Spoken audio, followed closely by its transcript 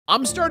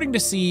I'm starting to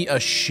see a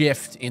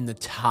shift in the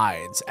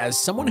tides as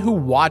someone who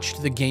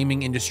watched the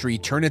gaming industry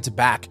turn its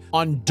back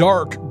on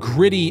dark,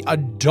 gritty,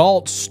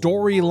 adult,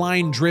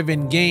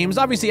 storyline-driven games,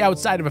 obviously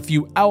outside of a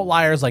few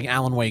outliers like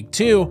Alan Wake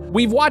 2.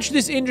 We've watched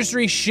this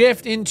industry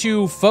shift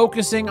into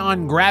focusing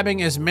on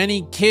grabbing as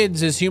many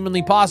kids as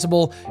humanly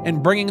possible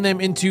and bringing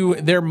them into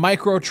their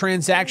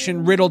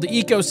microtransaction-riddled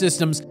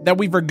ecosystems that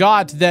we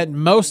forgot that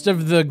most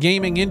of the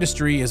gaming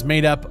industry is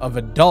made up of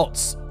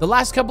adults. The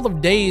last couple of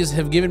days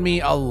have given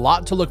me a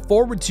lot to look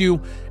forward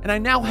to, and I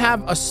now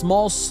have a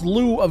small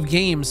slew of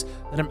games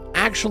that I'm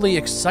actually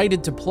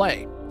excited to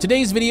play.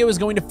 Today's video is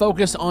going to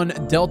focus on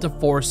Delta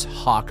Force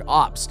Hawk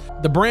Ops,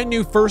 the brand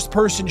new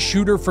first-person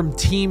shooter from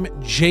Team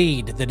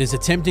Jade that is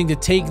attempting to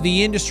take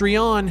the industry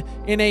on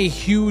in a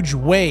huge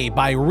way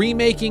by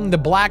remaking the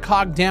Black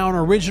Hawk Down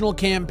original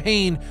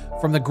campaign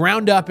from the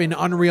ground up in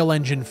Unreal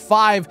Engine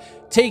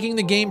 5, taking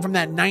the game from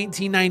that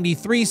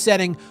 1993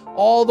 setting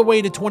all the way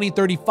to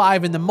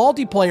 2035 in the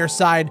multiplayer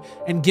side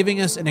and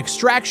giving us an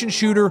extraction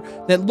shooter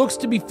that looks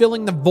to be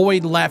filling the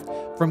void left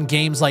from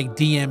games like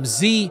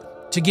DMZ,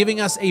 to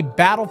giving us a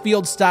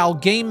Battlefield-style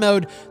game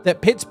mode that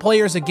pits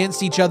players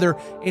against each other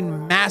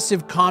in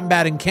massive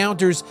combat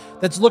encounters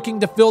that's looking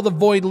to fill the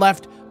void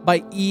left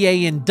by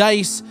EA and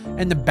DICE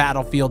and the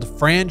Battlefield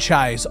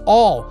franchise,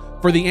 all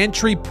for the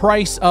entry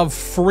price of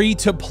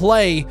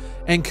free-to-play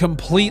and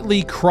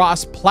completely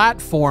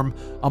cross-platform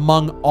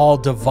among all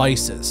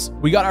devices.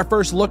 We got our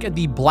first look at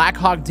the Black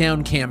Hawk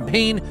Down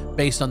campaign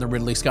based on the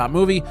Ridley Scott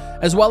movie,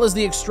 as well as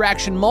the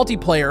Extraction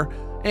multiplayer,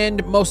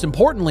 and most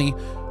importantly,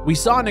 we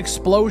saw an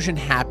explosion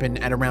happen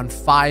at around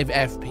 5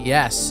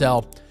 FPS,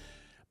 so,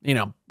 you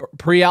know,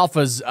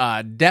 pre-alpha's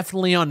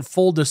definitely on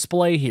full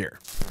display here.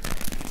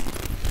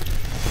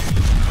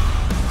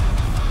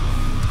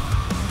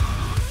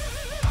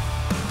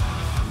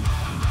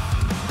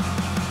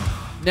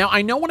 Now,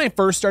 I know when I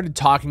first started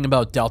talking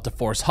about Delta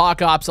Force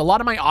Hawk Ops, a lot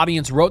of my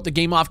audience wrote the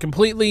game off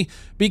completely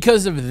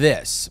because of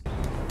this.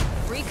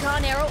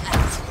 Recon arrow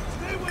out.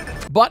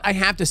 But I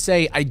have to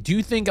say, I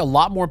do think a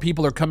lot more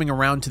people are coming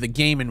around to the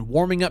game and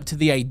warming up to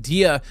the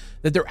idea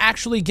that they're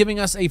actually giving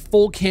us a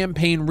full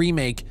campaign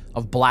remake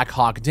of Black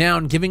Hawk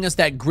Down, giving us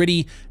that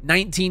gritty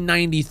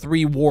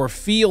 1993 war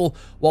feel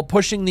while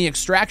pushing the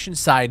extraction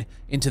side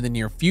into the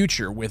near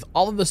future with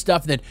all of the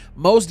stuff that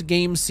most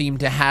games seem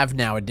to have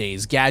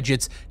nowadays: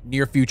 gadgets,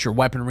 near future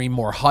weaponry,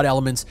 more HUD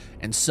elements,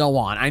 and so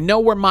on. I know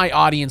where my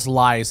audience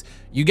lies.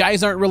 You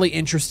guys aren't really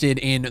interested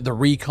in the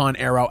recon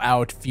arrow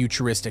out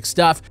futuristic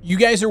stuff. You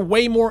guys are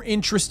way more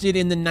interested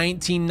in the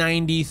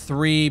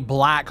 1993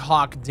 Black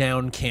Hawk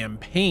Down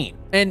campaign.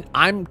 And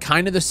I'm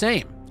kind of the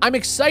same. I'm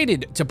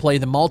excited to play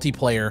the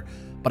multiplayer,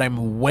 but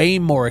I'm way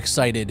more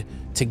excited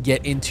to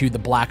get into the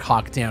Black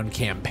Hawk Down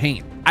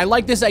campaign. I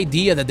like this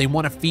idea that they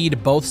want to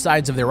feed both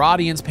sides of their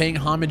audience, paying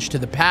homage to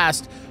the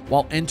past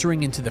while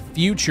entering into the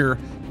future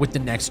with the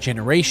next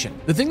generation.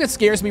 The thing that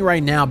scares me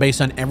right now, based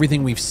on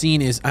everything we've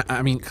seen, is,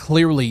 I mean,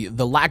 clearly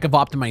the lack of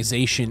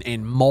optimization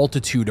and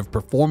multitude of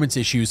performance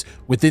issues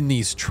within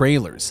these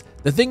trailers.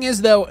 The thing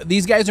is, though,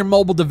 these guys are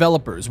mobile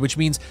developers, which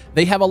means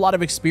they have a lot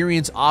of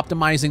experience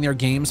optimizing their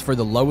games for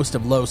the lowest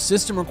of low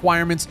system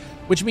requirements,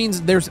 which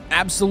means there's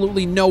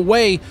absolutely no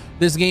way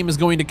this game is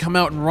going to come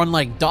out and run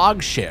like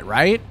dog shit,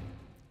 right?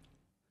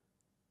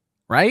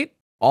 Right?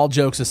 All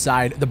jokes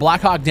aside, the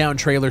Black Hawk Down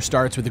trailer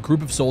starts with a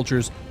group of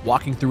soldiers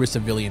walking through a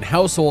civilian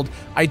household.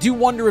 I do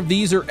wonder if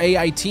these are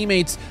AI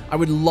teammates. I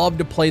would love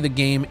to play the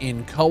game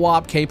in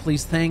co-op. Okay,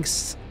 please,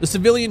 thanks. The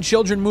civilian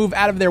children move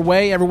out of their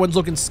way. Everyone's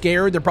looking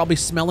scared. They're probably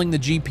smelling the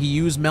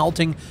GPUs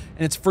melting,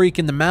 and it's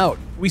freaking them out.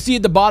 We see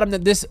at the bottom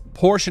that this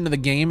portion of the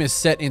game is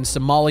set in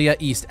Somalia,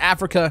 East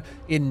Africa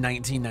in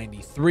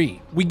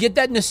 1993. We get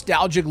that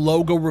nostalgic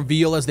logo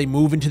reveal as they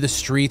move into the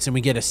streets, and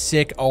we get a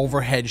sick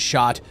overhead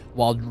shot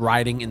while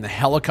riding in the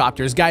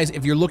helicopters. Guys,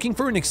 if you're looking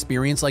for an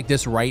experience like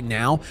this right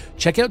now,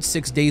 check out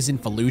 6 Days in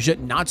Fallujah.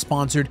 Not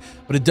sponsored,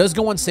 but it does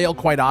go on sale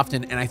quite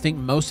often, and I think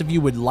most of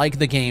you would like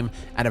the game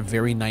at a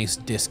very nice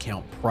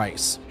discount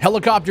price.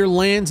 Helicopter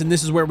lands, and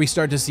this is where we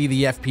start to see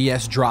the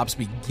FPS drops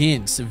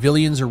begin.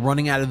 Civilians are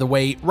running out of the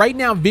way. Right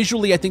now,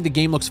 visually, I think the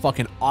game looks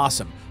fucking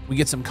awesome. We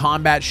get some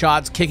combat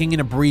shots, kicking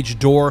in a breach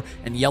door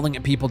and yelling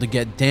at people to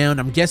get down.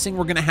 I'm guessing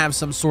we're gonna have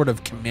some sort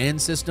of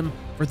command system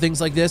for things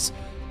like this.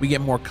 We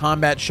get more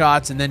combat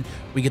shots, and then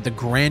we get the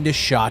grandest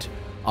shot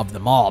of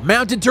them all.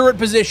 Mounted turret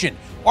position.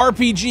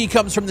 RPG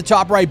comes from the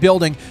top right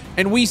building,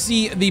 and we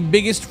see the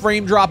biggest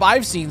frame drop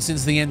I've seen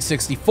since the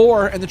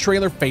N64, and the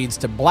trailer fades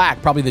to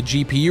black. Probably the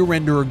GPU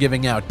renderer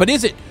giving out. But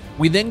is it?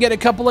 We then get a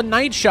couple of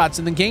night shots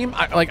in the game.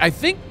 I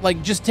think,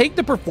 just take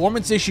the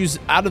performance issues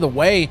out of the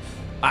way.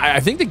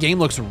 I think the game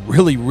looks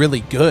really,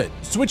 really good.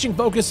 Switching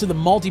focus to the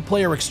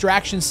multiplayer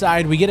extraction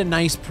side, we get a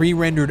nice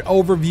pre-rendered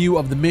overview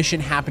of the mission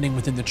happening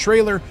within the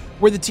trailer,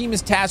 where the team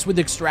is tasked with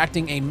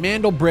extracting a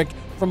mandel brick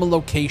from a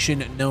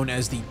location known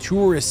as the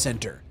Tourist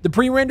Center. The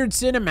pre-rendered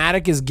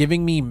cinematic is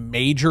giving me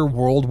major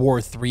World War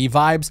III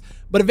vibes,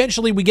 but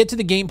eventually we get to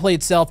the gameplay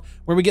itself,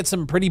 where we get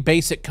some pretty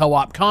basic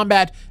co-op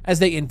combat as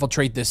they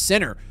infiltrate this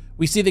center.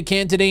 We see the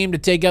canted aim to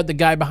take out the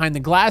guy behind the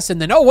glass, and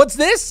then, oh, what's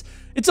this?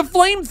 It's a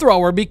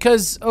flamethrower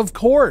because, of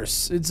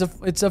course, it's a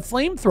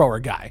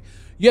flamethrower guy.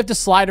 You have to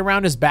slide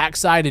around his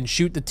backside and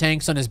shoot the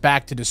tanks on his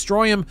back to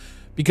destroy him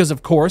because,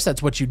 of course,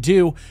 that's what you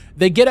do.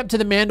 They get up to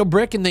the Mandel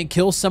brick and they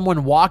kill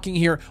someone walking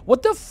here.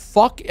 What the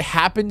fuck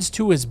happens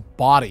to his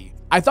body?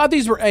 I thought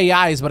these were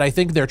AIs, but I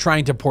think they're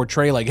trying to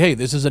portray like, hey,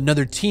 this is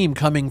another team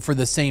coming for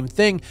the same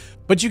thing.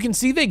 But you can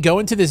see they go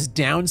into this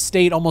down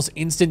state almost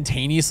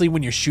instantaneously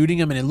when you're shooting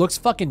them, and it looks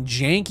fucking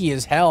janky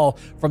as hell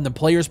from the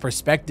player's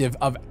perspective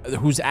of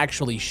who's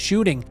actually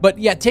shooting. But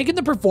yeah, taking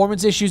the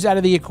performance issues out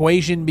of the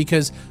equation,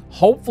 because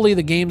hopefully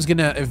the game's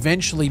gonna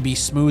eventually be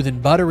smooth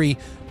and buttery,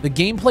 the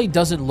gameplay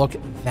doesn't look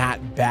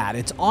that bad.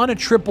 It's on a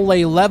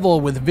AAA level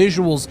with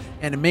visuals,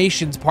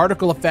 animations,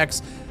 particle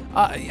effects.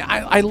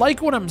 I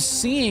like what I'm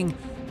seeing,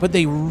 but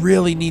they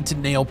really need to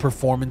nail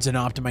performance and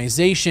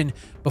optimization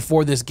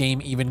before this game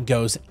even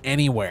goes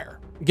anywhere.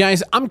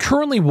 Guys, I'm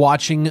currently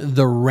watching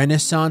the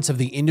renaissance of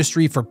the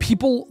industry for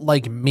people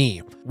like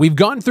me. We've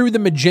gone through the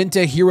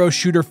magenta hero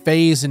shooter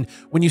phase, and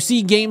when you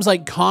see games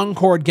like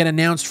Concord get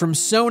announced from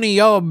Sony,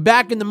 oh,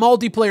 back in the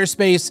multiplayer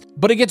space,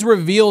 but it gets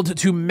revealed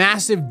to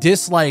massive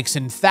dislikes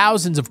and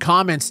thousands of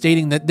comments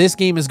stating that this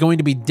game is going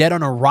to be dead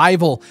on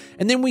arrival,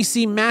 and then we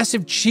see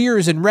massive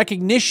cheers and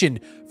recognition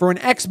for an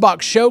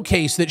Xbox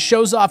showcase that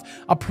shows off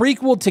a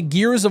prequel to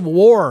Gears of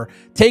War,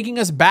 taking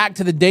us back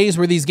to the days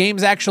where these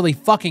games actually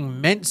fucking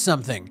meant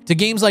something. To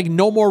games like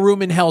No More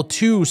Room in Hell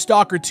 2,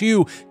 Stalker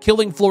 2,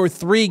 Killing Floor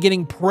 3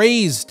 getting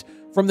praised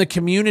from the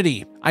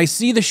community. I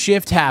see the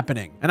shift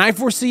happening, and I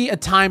foresee a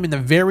time in the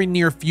very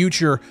near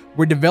future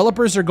where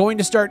developers are going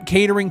to start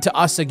catering to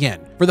us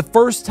again. For the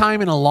first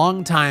time in a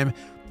long time,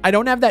 I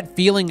don't have that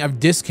feeling of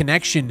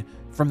disconnection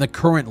from the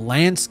current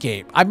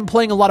landscape. I've been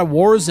playing a lot of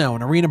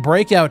Warzone, Arena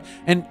Breakout,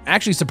 and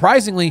actually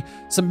surprisingly,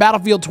 some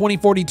Battlefield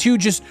 2042,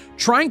 just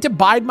trying to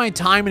bide my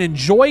time and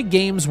enjoy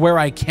games where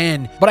I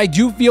can. But I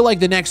do feel like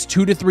the next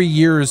 2 to 3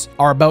 years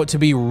are about to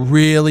be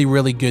really,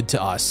 really good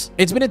to us.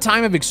 It's been a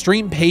time of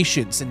extreme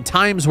patience and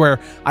times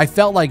where I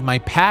felt like my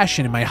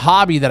passion and my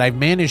hobby that I've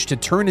managed to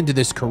turn into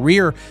this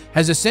career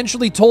has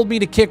essentially told me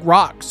to kick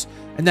rocks,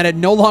 and that it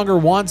no longer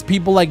wants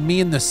people like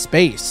me in the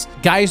space.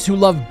 Guys who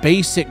love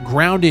basic,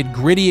 grounded,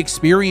 gritty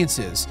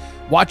experiences.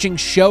 Watching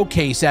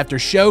showcase after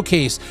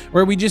showcase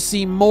where we just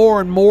see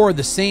more and more of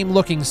the same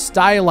looking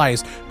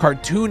stylized,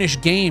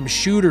 cartoonish games,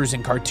 shooters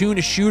and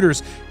cartoonish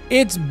shooters.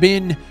 It's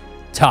been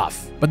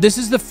tough. But this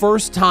is the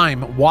first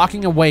time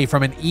walking away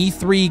from an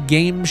E3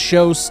 game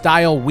show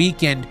style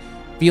weekend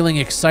feeling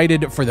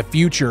excited for the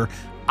future.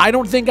 I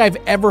don't think I've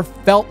ever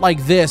felt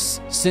like this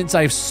since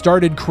I've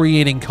started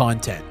creating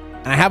content.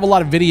 And I have a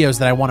lot of videos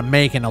that I want to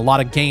make and a lot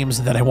of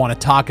games that I want to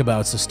talk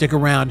about. So stick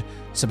around,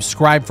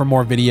 subscribe for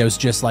more videos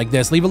just like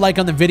this. Leave a like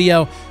on the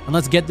video and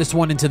let's get this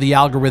one into the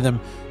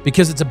algorithm,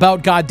 because it's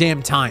about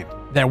goddamn time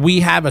that we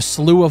have a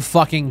slew of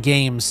fucking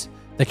games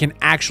that can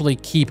actually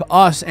keep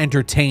us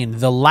entertained.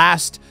 The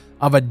last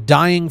of a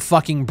dying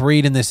fucking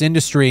breed in this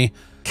industry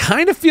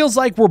kind of feels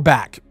like we're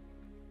back.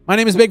 My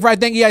name is BigfryTV.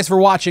 Thank you guys for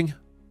watching,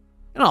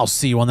 and I'll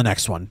see you on the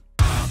next one.